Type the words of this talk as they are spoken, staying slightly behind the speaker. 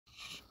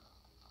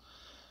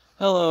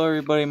Hello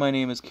everybody, my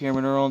name is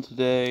Cameron Earl, and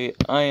today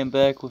I am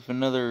back with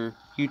another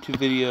YouTube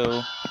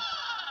video.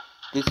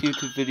 This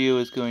YouTube video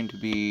is going to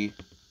be...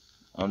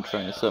 I'm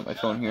trying to set up my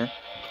phone here.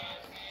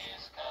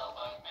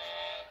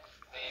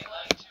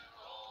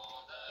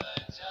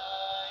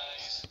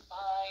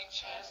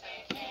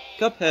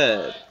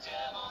 Cuphead!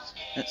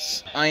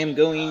 Yes, I am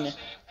going...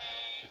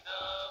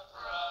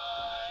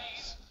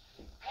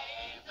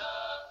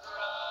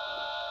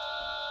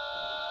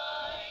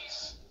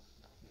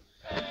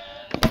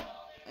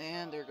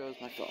 And there goes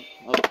my phone,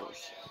 of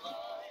course.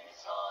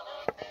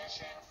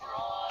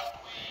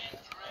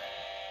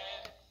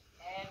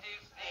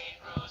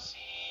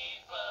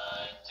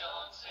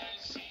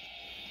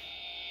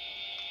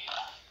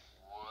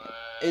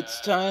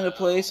 It's time to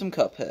play some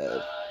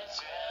Cuphead.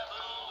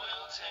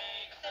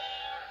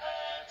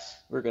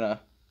 We're gonna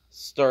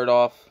start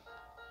off.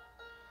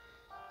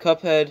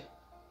 Cuphead,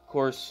 of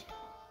course,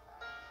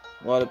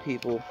 a lot of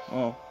people,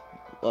 a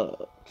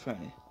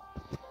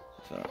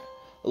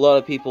lot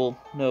of people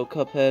know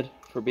Cuphead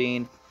for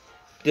being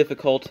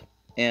difficult,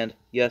 and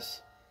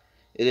yes,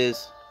 it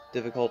is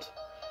difficult.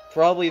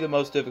 Probably the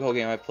most difficult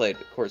game I've played.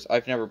 Of course,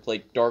 I've never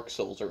played Dark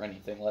Souls or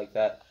anything like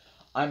that.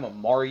 I'm a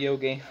Mario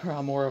gamer,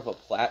 I'm more of a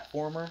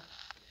platformer.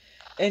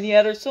 And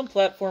yeah, there's some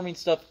platforming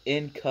stuff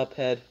in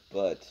Cuphead,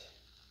 but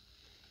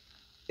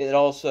it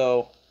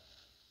also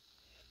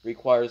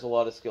requires a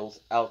lot of skills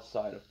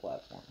outside of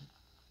platforming.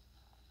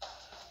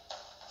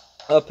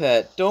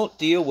 Cuphead, don't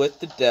deal with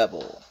the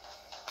devil.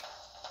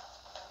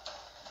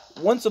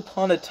 Once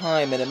upon a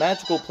time, in a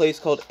magical place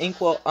called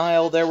Inkwell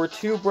Isle, there were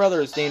two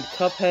brothers named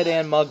Cuphead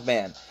and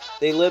Mugman.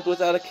 They lived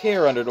without a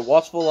care under the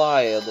watchful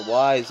eye of the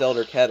wise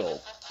Elder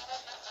Kettle.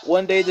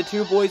 One day, the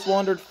two boys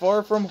wandered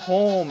far from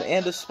home,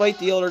 and despite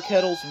the Elder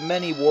Kettle's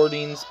many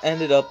warnings,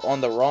 ended up on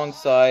the wrong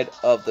side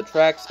of the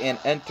tracks and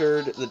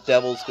entered the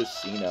Devil's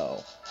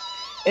Casino.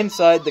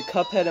 Inside, the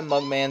Cuphead and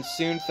Mugman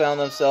soon found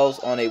themselves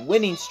on a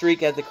winning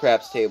streak at the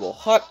craps table.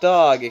 "Hot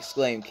dog!"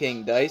 exclaimed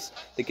King Dice,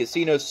 the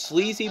casino's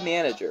sleazy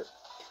manager.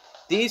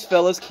 "These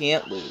fellas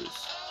can't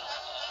lose."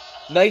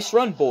 "Nice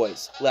run,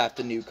 boys," laughed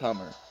the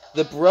newcomer.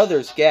 The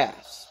brothers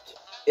gasped.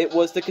 It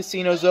was the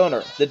casino's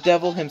owner, the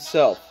devil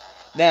himself.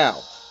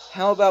 "Now,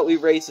 how about we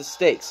raise the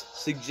stakes?"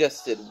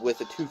 suggested with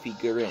a toothy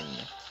grin.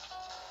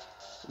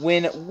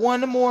 "Win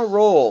one more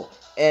roll,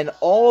 and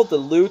all the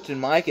loot in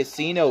my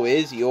casino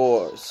is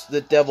yours,"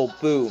 the devil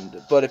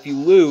boomed. "But if you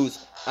lose,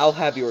 I'll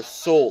have your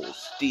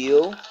souls.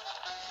 Deal?"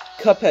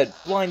 Cuphead,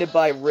 blinded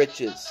by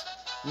riches,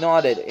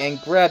 nodded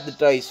and grabbed the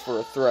dice for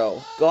a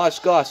throw. Gosh,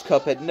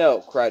 Cuphead,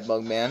 no," cried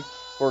Mugman,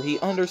 for he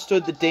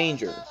understood the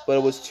danger, but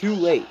it was too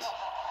late.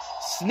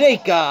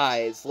 "Snake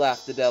eyes!"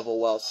 laughed the devil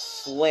while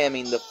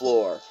slamming the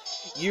floor.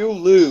 "You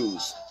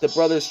lose." The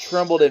brothers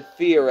trembled in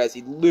fear as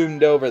he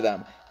loomed over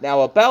them.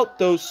 "Now about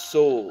those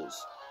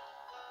souls."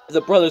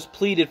 The brothers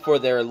pleaded for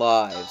their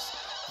lives.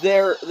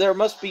 There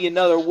must be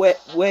another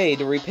way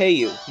to repay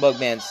you,"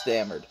 Mugman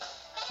stammered.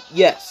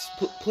 "Yes,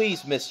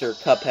 please, Mr.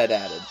 Cuphead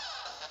added.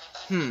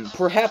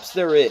 Perhaps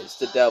there is,"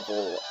 the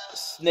devil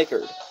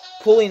snickered,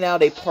 pulling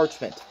out a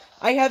parchment.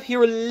 "I have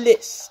here a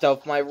list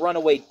of my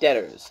runaway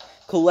debtors.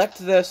 Collect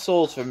their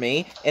souls for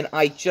me, and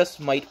I just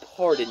might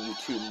pardon you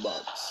two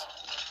mugs."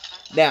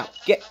 "Now,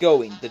 get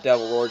going," the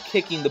devil roared,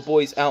 kicking the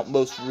boys out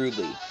most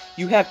rudely.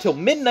 "You have till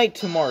midnight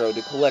tomorrow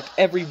to collect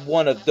every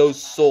one of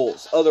those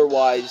souls,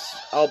 otherwise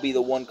I'll be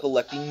the one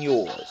collecting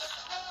yours."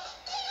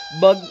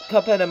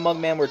 Cuphead and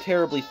Mugman were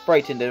terribly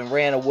frightened and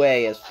ran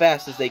away as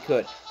fast as they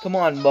could. "Come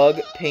on,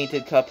 Mug,"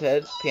 panted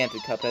Cuphead.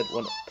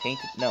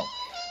 No.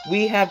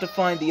 "We have to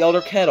find the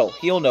Elder Kettle.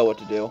 He'll know what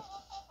to do."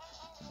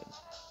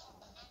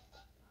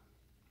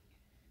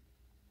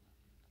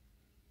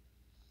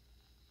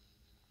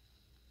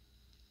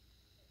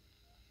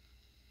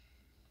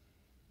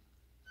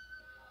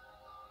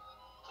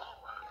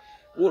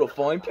 "What a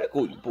fine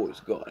pickle you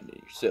boys gotten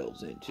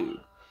yourselves into.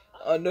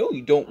 I know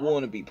you don't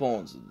want to be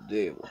pawns of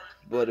the devil,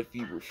 but if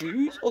you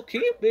refuse, I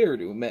can't bear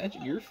to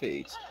imagine your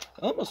fates.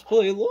 I must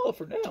play law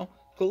for now.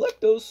 Collect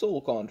those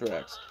soul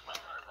contracts.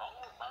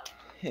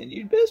 And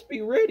you'd best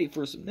be ready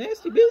for some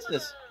nasty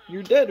business.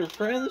 Your debtor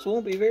friends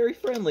won't be very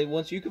friendly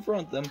once you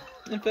confront them.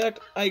 In fact,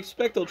 I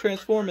expect they'll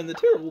transform into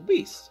terrible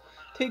beasts.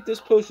 Take this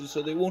potion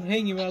so they won't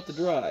hang you out to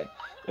dry.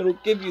 It'll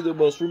give you the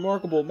most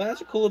remarkable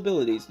magical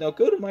abilities. Now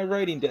go to my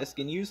writing desk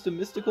and use the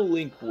mystical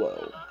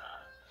inkwell.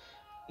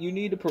 You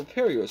need to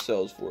prepare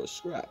yourselves for a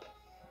scrap."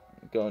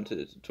 Go into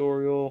the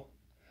tutorial.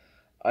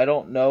 I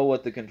don't know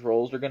what the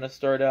controls are going to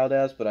start out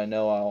as, but I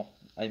know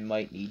I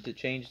might need to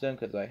change them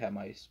because I have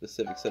my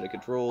specific set of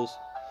controls.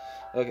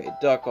 Okay,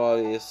 duck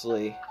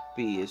obviously.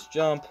 B is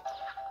jump.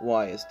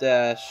 Y is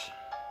dash.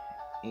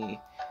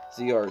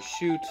 ZR is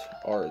shoot.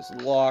 R is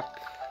lock.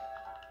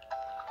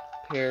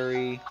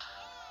 Parry.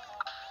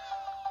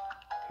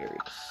 Parry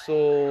to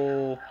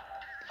soul.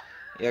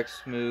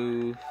 X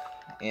move.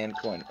 And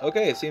coin.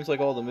 Okay, it seems like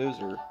all the moves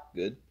are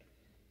good.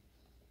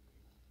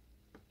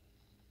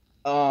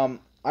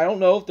 I don't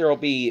know if there'll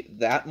be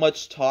that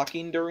much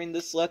talking during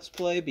this Let's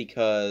Play,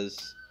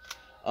 because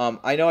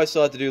I know I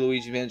still have to do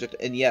Luigi's Mansion,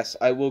 and yes,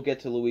 I will get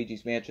to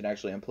Luigi's Mansion,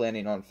 actually. I'm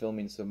planning on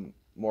filming some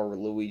more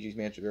Luigi's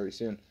Mansion very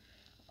soon.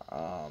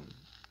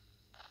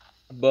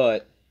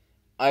 But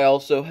I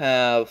also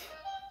have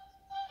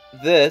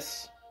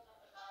this.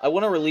 I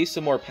want to release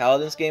some more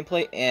Paladins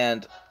gameplay,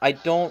 and I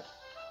don't...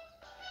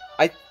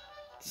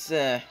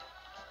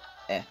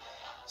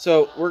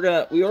 So,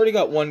 we already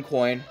got 1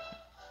 coin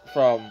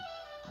from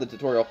the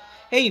tutorial.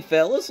 Hey,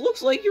 fellas,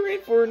 looks like you're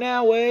in for it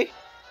now, eh?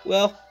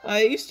 Well,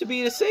 I used to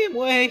be the same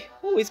way,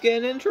 always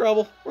getting in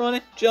trouble,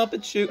 running,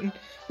 jumping, shooting,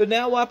 but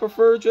now I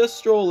prefer just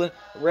strolling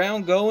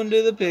around going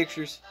to the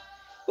pictures.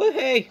 But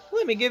hey,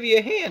 let me give you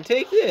a hand,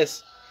 take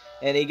this.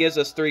 And he gives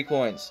us 3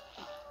 coins.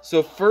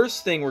 So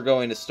first thing we're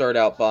going to start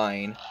out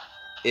buying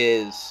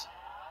is,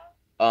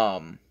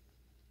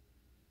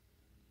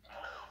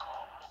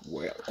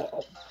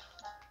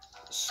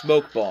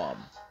 Smoke Bomb.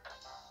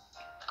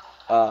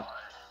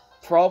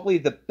 Probably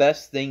the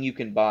best thing you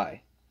can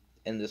buy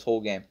in this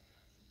whole game.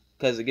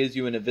 Because it gives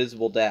you an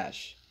invisible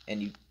dash.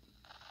 And you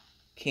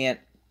can't,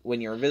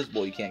 when you're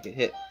invisible, you can't get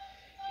hit.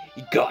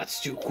 You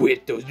gots to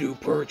quit those new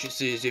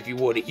purchases if you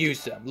want to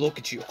use them. Look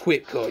at your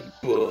quit card, you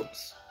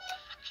bums.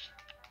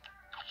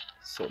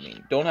 So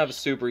mean. Don't have a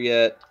super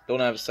yet.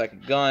 Don't have a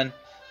second gun.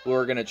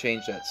 We're going to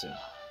change that soon.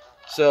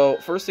 So,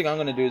 first thing I'm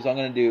going to do is I'm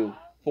going to do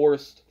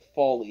Forced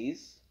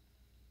Follies.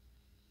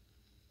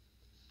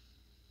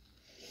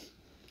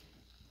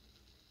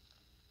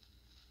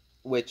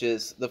 Which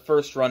is the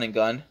first running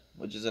gun.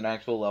 Which is an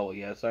actual level.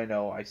 Yes, I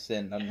know. I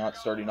sinned. I'm not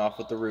starting off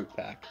with the root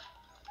pack.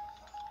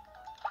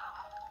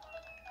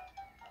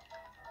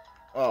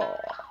 Oh,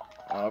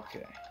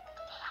 okay.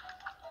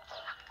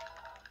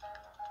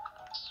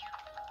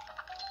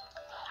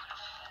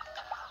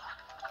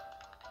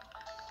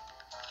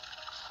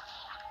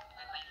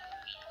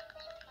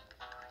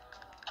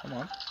 Come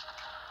on.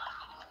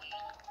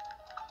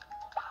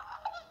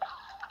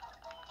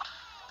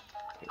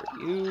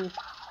 Here you.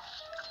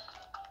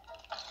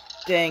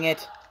 Dang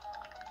it.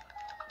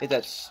 Is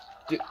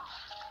that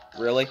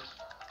really?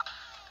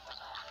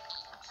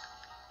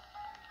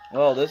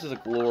 Well, this is a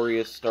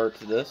glorious start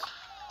to this.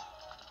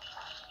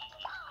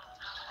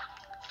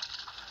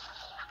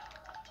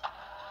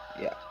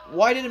 Yeah.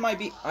 Why didn't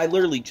I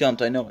literally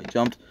jumped. I know I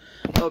jumped.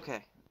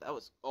 Okay. That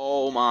was...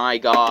 Oh my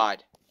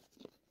god.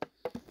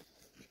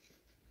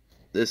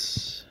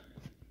 This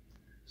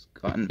has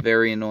gotten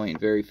very annoying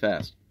very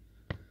fast.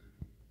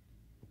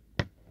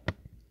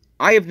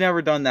 I have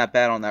never done that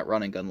bad on that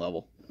running gun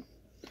level.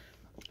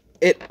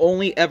 It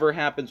only ever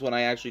happens when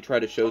I actually try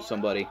to show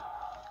somebody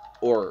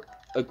or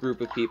a group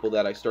of people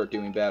that I start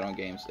doing bad on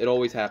games. It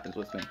always happens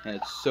with me, and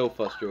it's so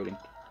frustrating.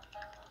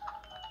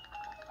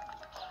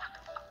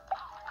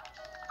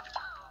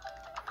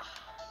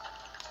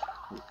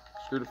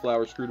 Screw the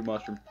flower, screw the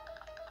mushroom.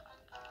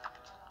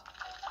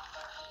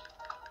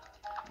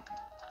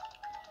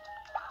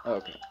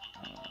 Okay.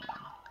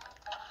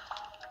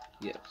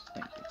 Yes,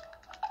 thank you.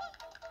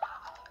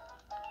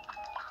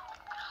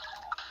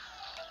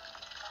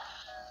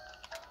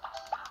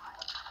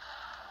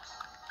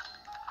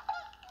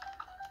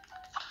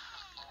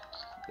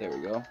 There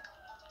we go.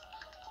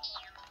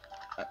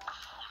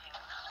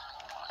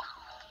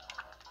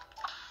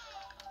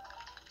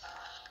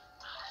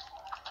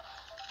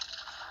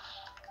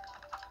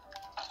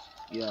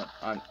 Yeah,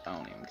 I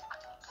don't even...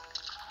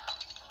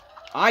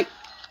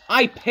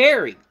 I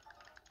parried!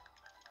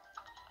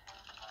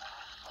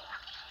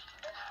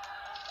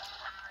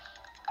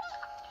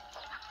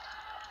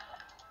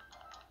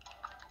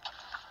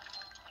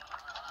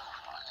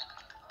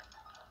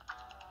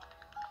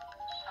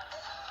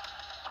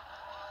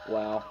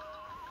 Wow.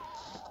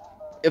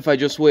 If I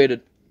just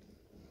waited.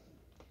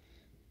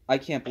 I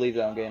can't believe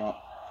that I'm getting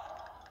up.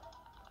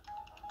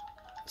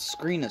 The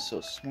screen is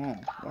so small.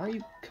 Why are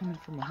you coming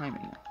from behind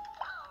me now?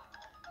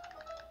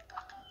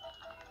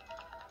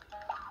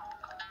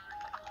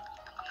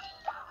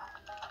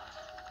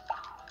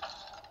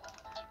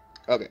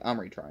 Okay, I'm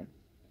retrying.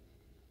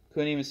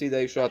 Couldn't even see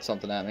that you shot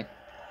something at me.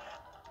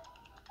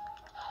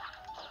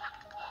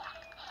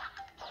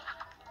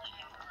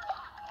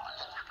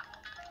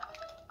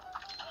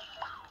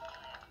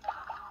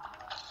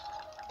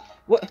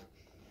 What?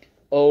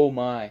 Oh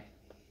my.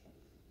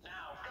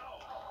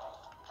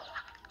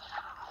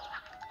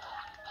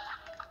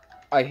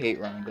 I hate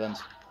running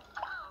guns.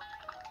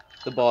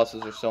 The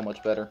bosses are so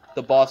much better.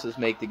 The bosses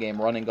make the game.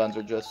 Running guns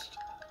are just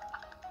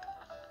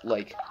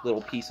like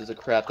little pieces of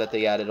crap that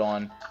they added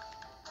on.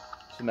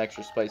 Some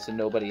extra spice that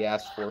nobody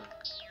asked for.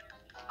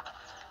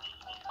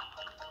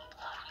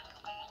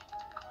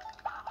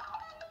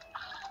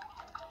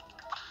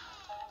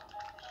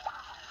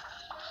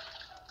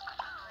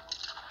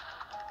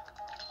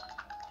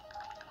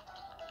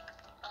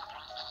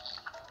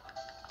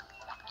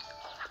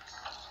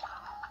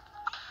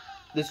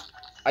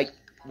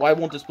 Why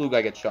won't this blue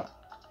guy get shot?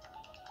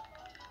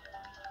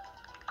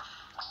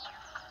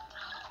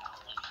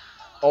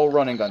 All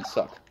running guns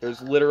suck.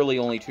 There's literally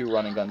only 2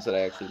 running guns that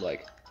I actually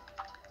like.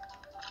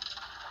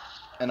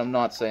 And I'm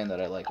not saying that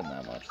I like them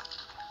that much.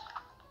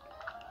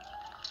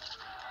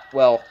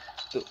 Well,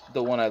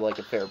 the one I like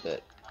a fair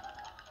bit.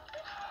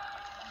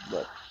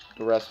 But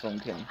the rest of them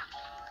can,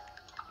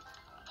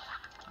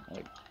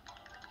 like...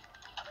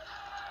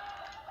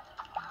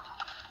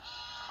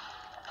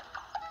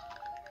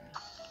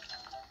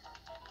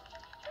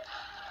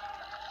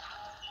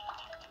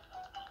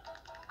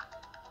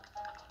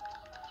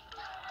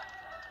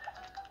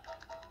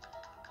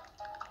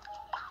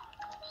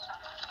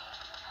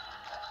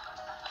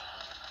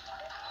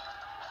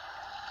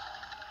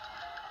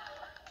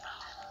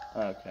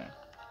 Okay.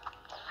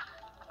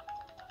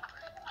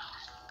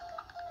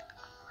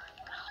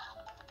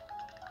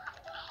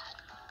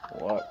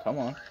 What? Come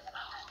on.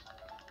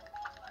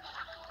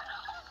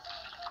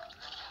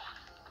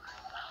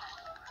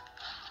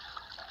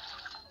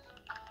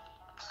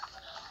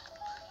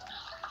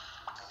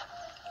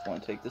 Just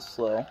want to take this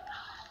slow.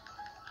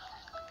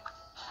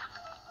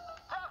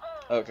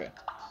 Okay.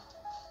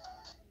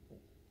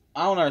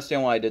 I don't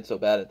understand why I did so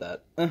bad at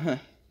that.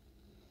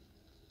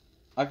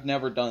 I've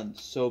never done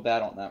so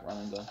bad on that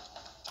running gun.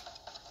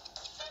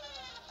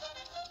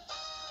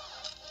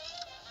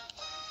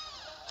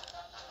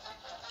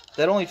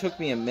 That only took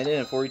me 1 minute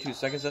and 42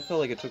 seconds. That felt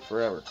like it took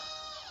forever.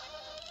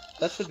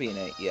 That should be an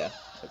 8, yeah.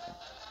 Okay.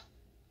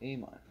 A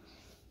minor.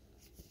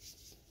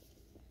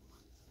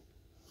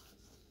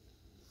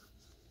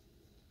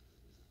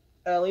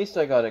 At least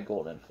I got a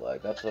golden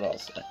flag. That's what I'll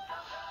say.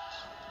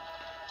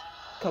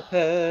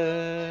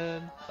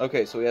 Cuphead.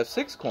 Okay, so we have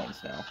 6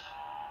 coins now.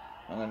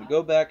 I'm going to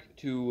go back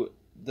to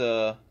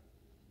the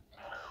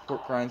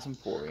Pork Rinds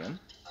Emporium.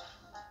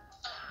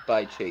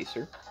 Buy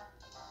Chaser.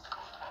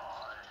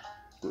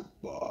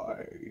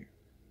 Goodbye.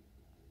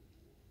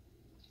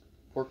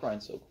 Pork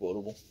Rind's so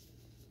quotable.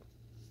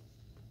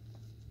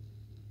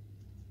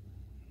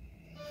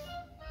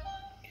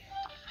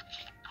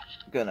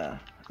 Gonna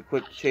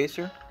equip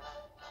Chaser.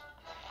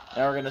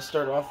 Now we're gonna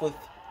start off with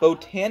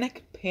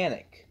Botanic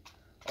Panic,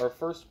 our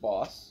first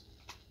boss.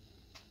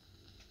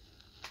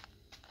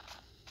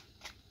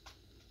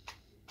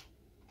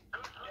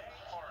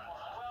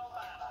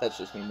 That's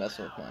just me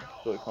messing with my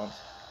Joy-Cons.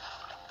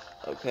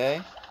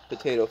 Okay,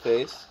 Potato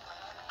Face.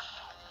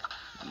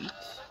 Eat.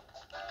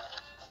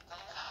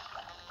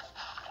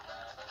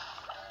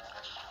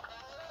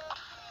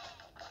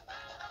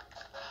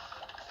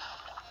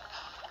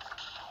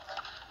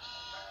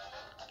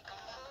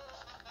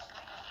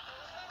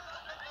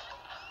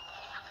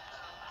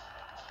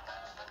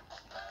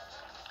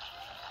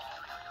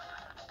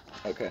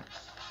 Okay.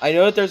 I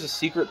know that there's a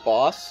secret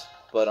boss,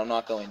 but I'm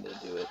not going to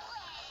do it.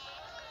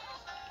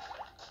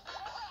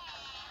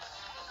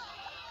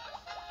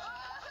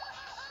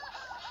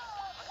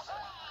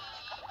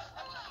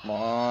 Come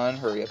on,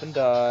 hurry up and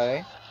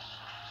die.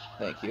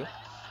 Thank you.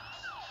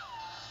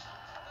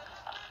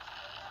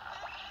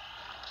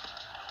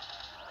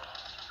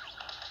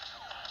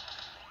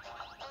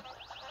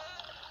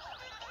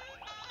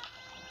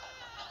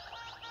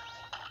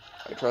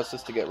 I trust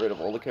this to get rid of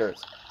all the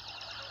carrots.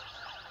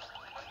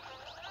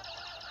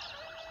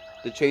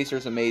 The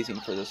Chaser's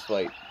amazing for this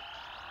fight.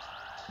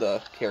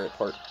 The carrot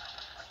part.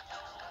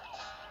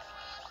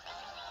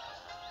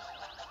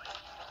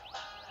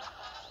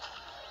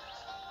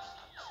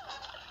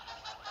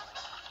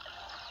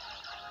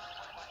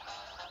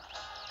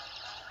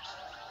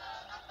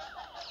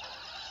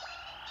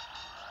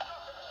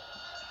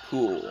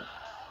 Cool.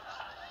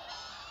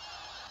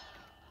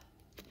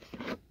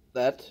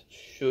 That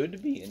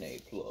should be an A+.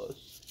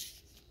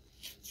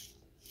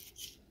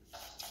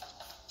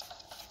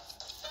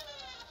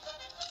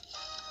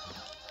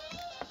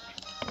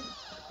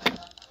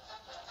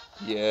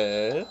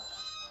 Yeah.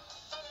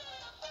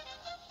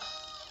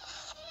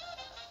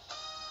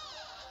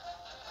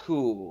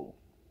 Cool.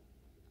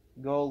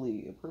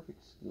 Golly, a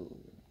perfect skill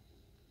here.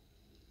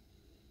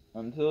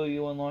 Until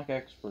you unlock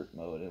expert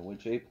mode, in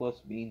which A+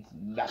 means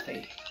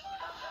nothing.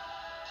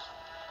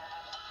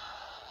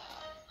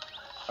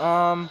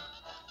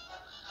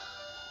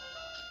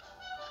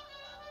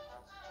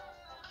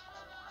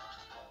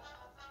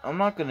 I'm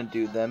not gonna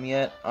do them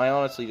yet. I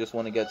honestly just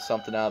want to get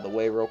something out of the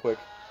way real quick.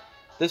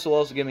 This will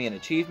also give me an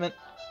achievement.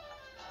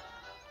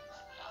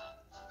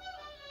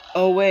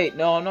 Oh wait,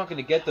 no, I'm not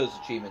gonna get those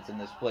achievements in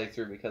this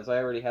playthrough because I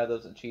already have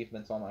those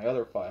achievements on my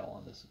other file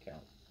on this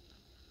account.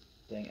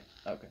 Dang it.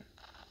 Okay.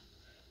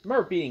 I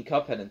remember beating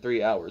Cuphead in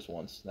 3 hours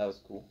once. That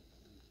was cool.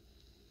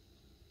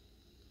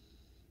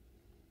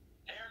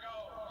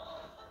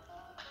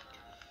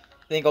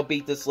 I think I'll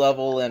beat this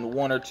level and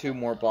 1 or 2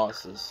 more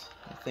bosses.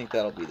 I think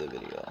that'll be the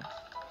video.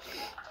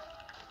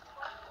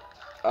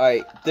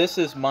 Alright, this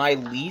is my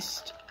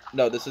least...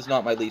 No, this is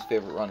not my least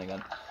favorite running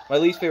gun. My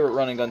least favorite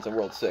running gun's in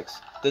World 6.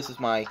 This is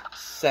my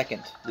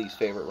second least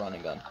favorite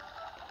running gun.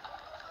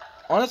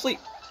 Honestly,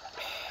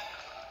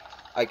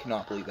 I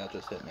cannot believe that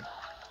just hit me.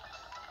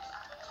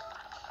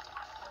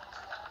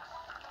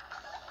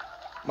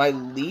 My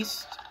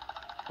least...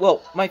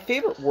 Well, my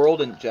favorite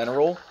world in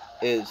general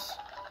is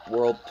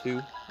World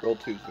 2. World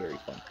 2 is very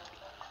fun.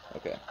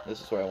 Okay, this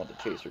is where I want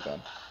the Chaser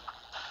gun.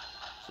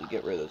 So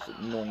get rid of those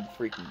annoying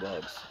freaking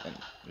bugs, and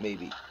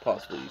maybe,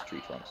 possibly, these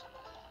tree trunks.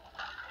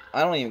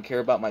 I don't even care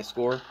about my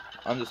score.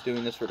 I'm just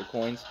doing this for the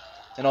coins.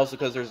 And also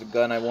because there's a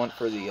gun I want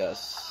for the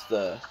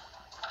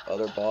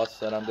other boss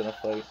that I'm gonna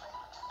fight.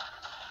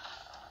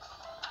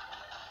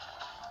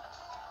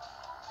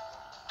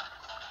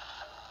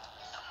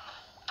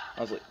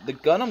 I was like, the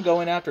gun I'm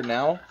going after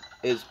now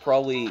is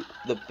probably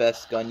the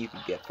best gun you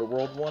could get for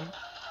World 1.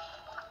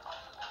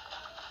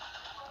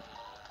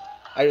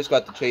 I just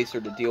got the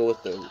chaser to deal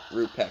with the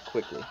root pack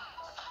quickly.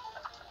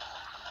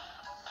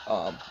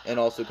 And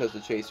also because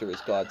the chaser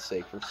is God's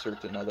sake for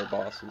certain other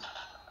bosses.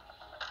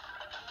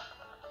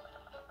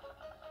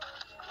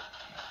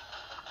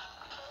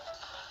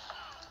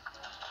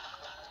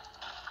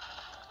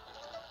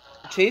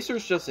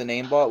 Chaser's just an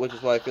aimbot, which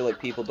is why I feel like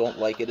people don't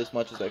like it as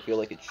much as I feel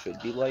like it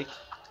should be liked.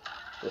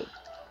 But,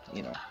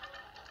 you know.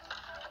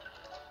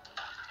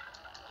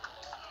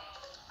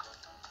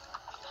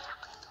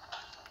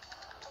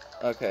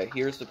 Okay,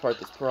 here's the part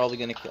that's probably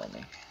gonna kill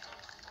me.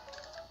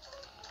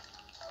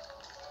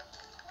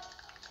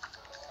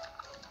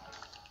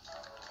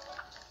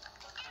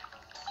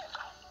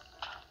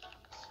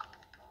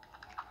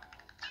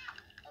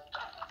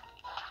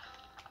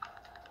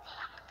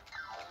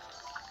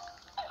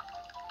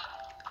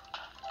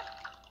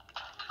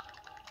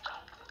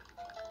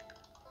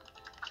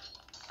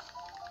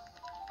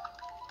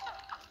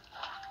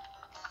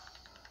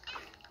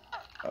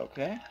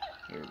 Okay,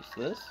 here's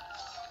this.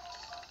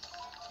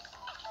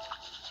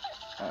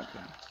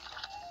 Okay.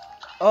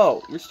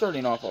 Oh, you're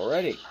starting off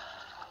already.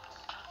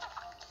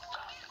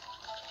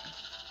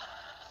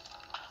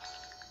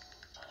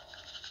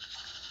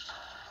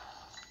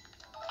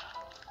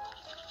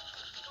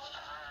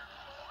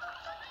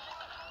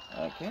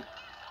 Okay.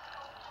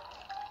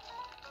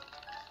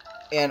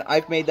 And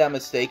I've made that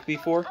mistake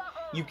before.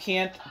 You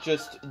can't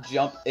just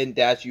jump and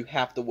dash, you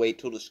have to wait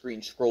till the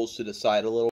screen scrolls to the side a little.